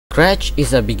Scratch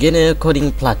is a beginner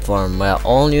coding platform where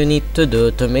all you need to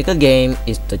do to make a game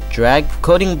is to drag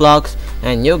coding blocks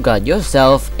and you got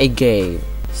yourself a game.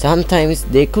 Sometimes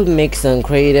they could make some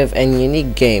creative and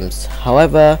unique games.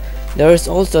 However, there is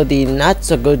also the not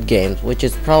so good games which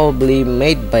is probably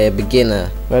made by a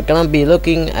beginner. We're gonna be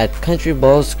looking at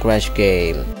Countryball Scratch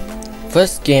game.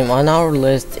 First game on our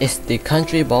list is the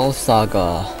Countryball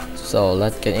Saga. So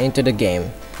let's get into the game.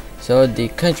 So the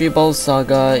Countryball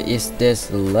Saga is this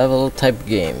level type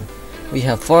game. We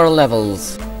have 4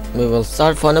 levels. We will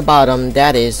start from the bottom,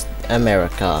 that is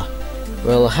America.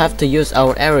 We'll have to use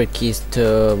our arrow keys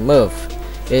to move.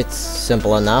 It's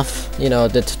simple enough, you know,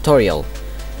 the tutorial.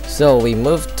 So we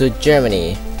move to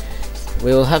Germany.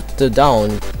 We will have to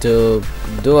down to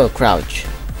do a crouch.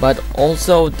 But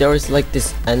also there is like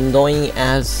this annoying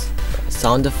ass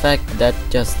sound effect that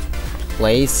just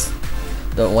plays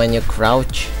when you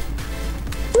crouch.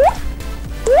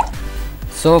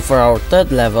 So for our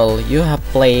third level, you have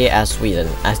play as Sweden,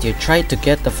 as you try to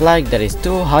get the flag that is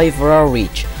too high for our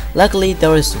reach. Luckily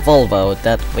there is Volvo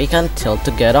that we can tilt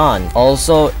to get on.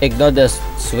 Also ignore the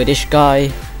Swedish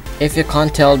guy. If you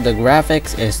can't tell, the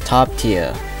graphics is top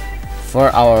tier.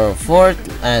 For our fourth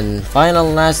and final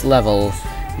last level,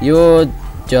 you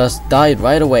just died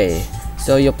right away.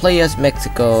 So you play as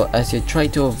Mexico as you try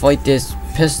to avoid this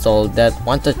pistol that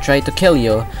want to try to kill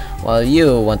you while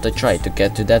you want to try to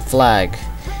get to that flag.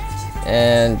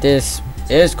 And this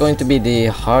is going to be the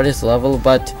hardest level,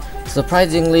 but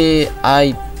surprisingly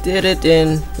I did it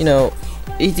in, you know,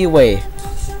 easy way.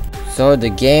 So the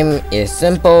game is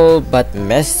simple but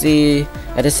messy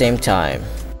at the same time.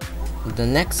 The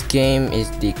next game is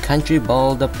the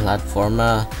Countryball the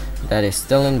platformer that is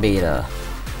still in beta.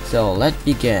 So let's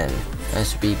begin.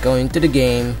 As we go into the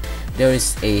game, there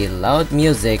is a loud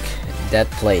music that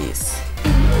plays.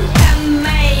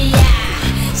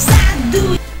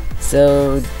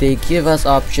 So they give us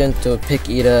option to pick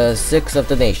either 6 of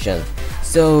the nation.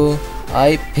 So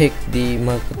I picked the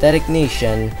more pathetic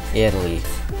nation, Italy.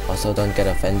 Also don't get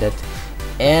offended.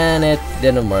 And it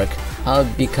didn't work,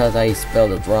 because I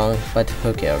spelled it wrong, but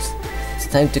who cares. It's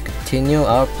time to continue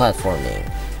our platforming.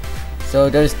 So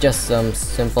there's just some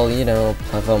simple, you know,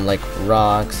 platform like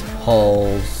rocks,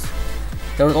 holes.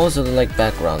 There's also like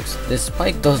backgrounds. This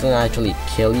spike doesn't actually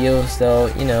kill you, so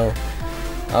you know,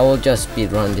 I will just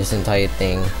speedrun this entire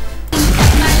thing.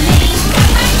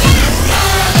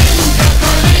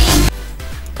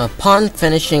 Upon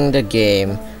finishing the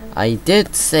game, I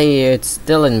did say it's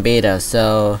still in beta,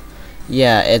 so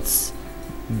yeah, it's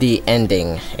the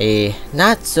ending. A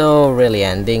not so really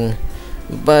ending,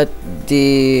 but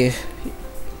the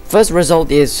first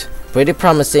result is pretty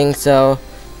promising, so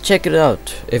check it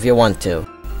out if you want to.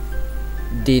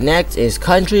 The next is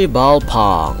Countryball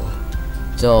Pong.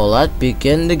 So let's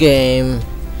begin the game.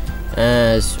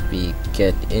 As we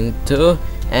get into,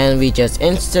 and we just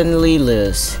instantly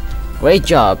lose. Great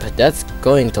job, that's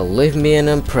going to leave me an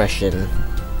impression.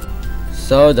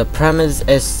 So the premise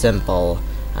is simple.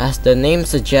 As the name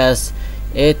suggests,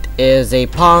 it is a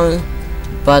Pong,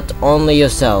 but only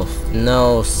yourself.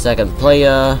 No second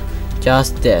player,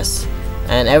 just this.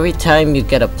 And every time you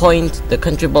get a point, the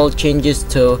country ball changes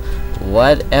to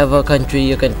whatever country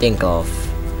you can think of.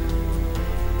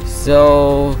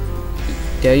 So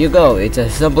there you go, it's a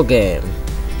simple game.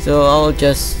 So I'll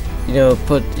just, you know,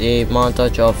 put a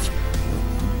montage of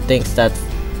things that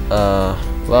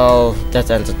well, that's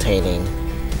entertaining.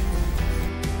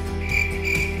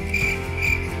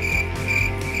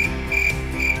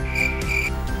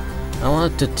 I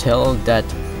wanted to tell that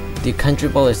the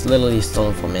Countryball is literally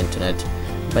stolen from internet,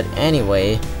 but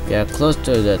anyway, we are close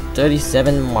to the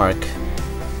 37 mark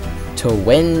to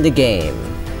win the game.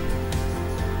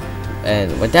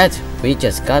 And with that, we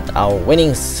just got our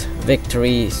winnings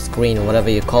victory screen,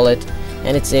 whatever you call it,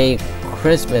 and it's a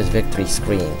Christmas victory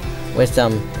screen with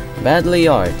some badly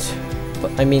art.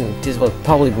 I mean, this was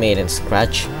probably made in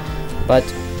Scratch, but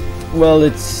well,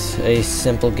 it's a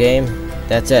simple game.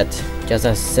 That's it, just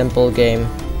a simple game.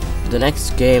 The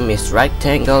next game is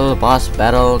Reichtangle Boss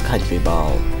Battle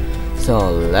Countryball. So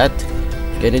let's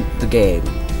get into the game.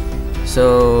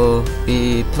 So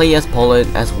we play as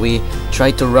Poland as we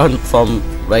try to run from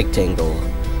Reichtangle.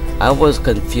 I was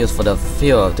confused for the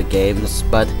few of the games,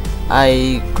 but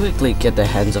I quickly get the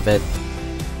hands of it.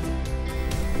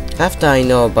 After I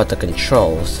know about the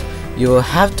controls, you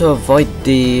have to avoid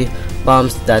the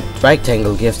bombs that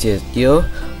Reichtangle gives you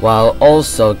while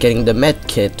also getting the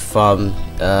medkit from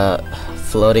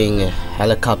floating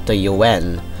helicopter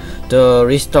UN to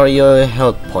restore your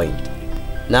health point.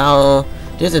 Now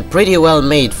this is pretty well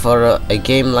made for a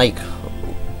game like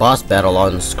boss battle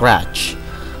on Scratch.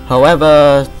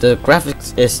 However, the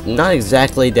graphics is not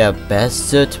exactly their best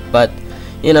suit, but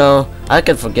you know, I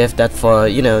can forgive that for,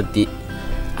 you know, the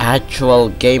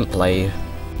actual gameplay.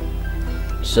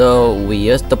 So we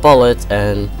use the bullets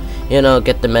and, you know,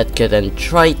 get the medkit and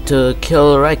try to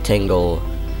kill Reichtangle.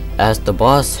 As the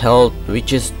boss health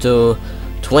reaches to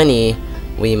 20,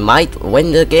 we might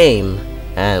win the game.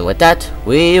 And with that,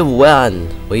 we won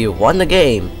the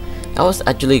game. That was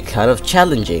actually kind of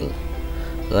challenging,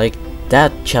 like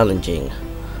that challenging.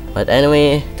 But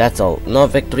anyway, that's all. No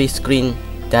victory screen,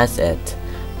 that's it.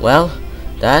 Well,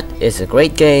 that is a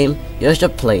great game, you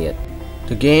should play it.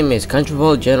 The game is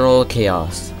Countryball General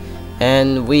Chaos,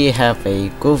 and we have a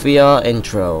goofier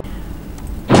intro.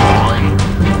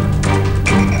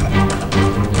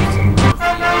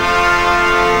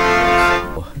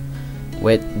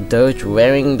 With Doge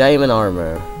wearing diamond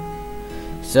armor.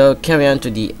 So carry on to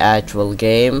the actual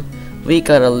game. We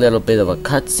got a little bit of a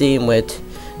cutscene with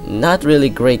not really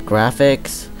great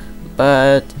graphics,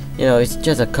 but you know, it's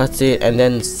just a cutscene, and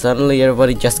then suddenly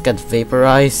everybody just got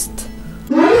vaporized.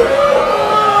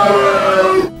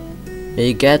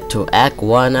 We get to Act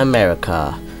 1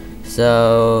 America.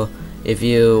 So if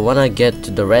you wanna get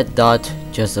to the red dot,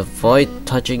 just avoid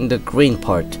touching the green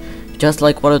part, just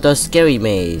like one of those scary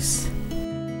mazes.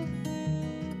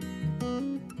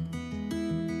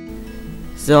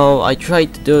 So I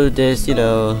tried to do this, you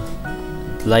know,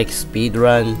 like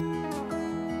speedrun.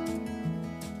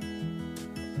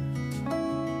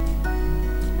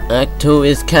 Act 2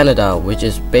 is Canada, which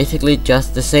is basically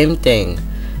just the same thing.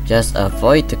 Just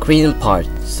avoid the green part.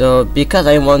 So because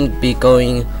I won't be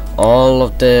going all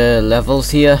of the levels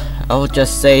here, I'll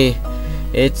just say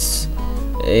it's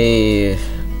a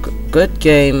good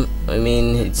game. I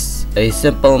mean, it's a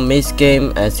simple maze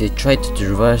game as you try to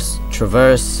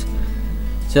traverse.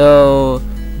 So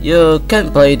you can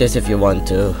play this if you want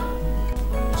to.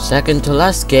 Second to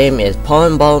last game is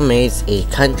Polandball Maze, a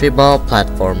Countryball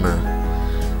platformer.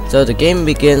 So the game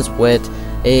begins with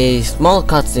a small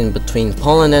cutscene between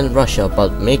Poland and Russia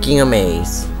about making a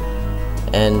maze.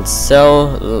 And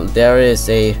so there is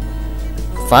a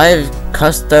 5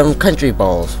 custom country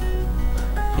balls.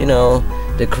 You know,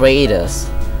 the creators.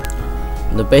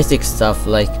 The basic stuff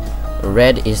like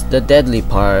red is the deadly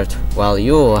part, while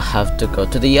you have to go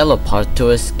to the yellow part to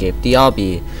escape the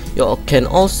obby. You can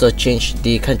also change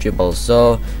the country ball,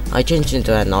 so I changed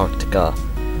into Antarctica.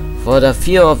 For the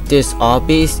few of these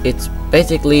obbies, it's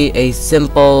basically a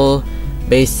simple,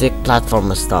 basic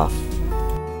platformer stuff.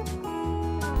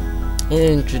 It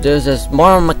introduces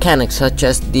more mechanics such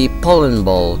as the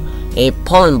Polandball, a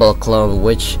Polandball clone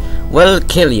which will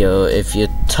kill you if you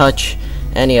touch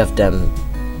any of them,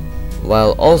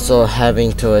 while also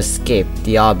having to escape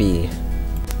the obby.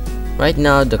 Right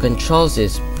now the controls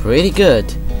is pretty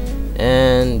good,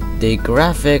 and the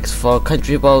graphics for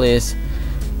Countryball is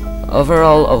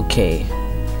overall okay.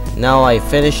 Now I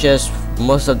finishes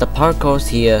most of the parkours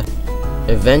here.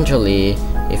 Eventually,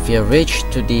 if you reach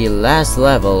to the last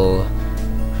level,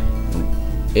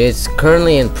 it's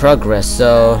currently in progress,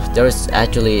 so there's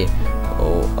actually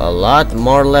a lot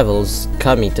more levels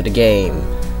coming to the game.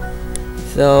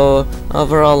 So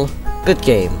overall, good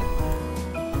game.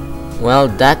 Well,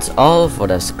 that's all for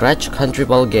the Scratch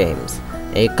Countryball games.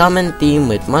 A common theme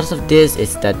with most of this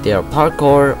is that they are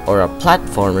parkour or a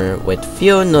platformer with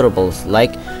few notables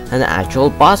like an actual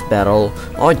boss battle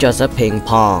or just a ping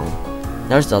pong.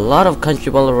 There's a lot of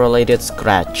Countryball related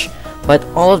Scratch, but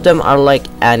all of them are like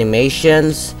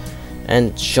animations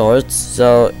and shorts,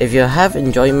 so if you have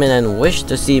enjoyment and wish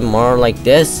to see more like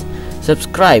this,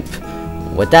 subscribe.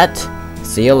 With that,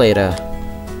 see you later.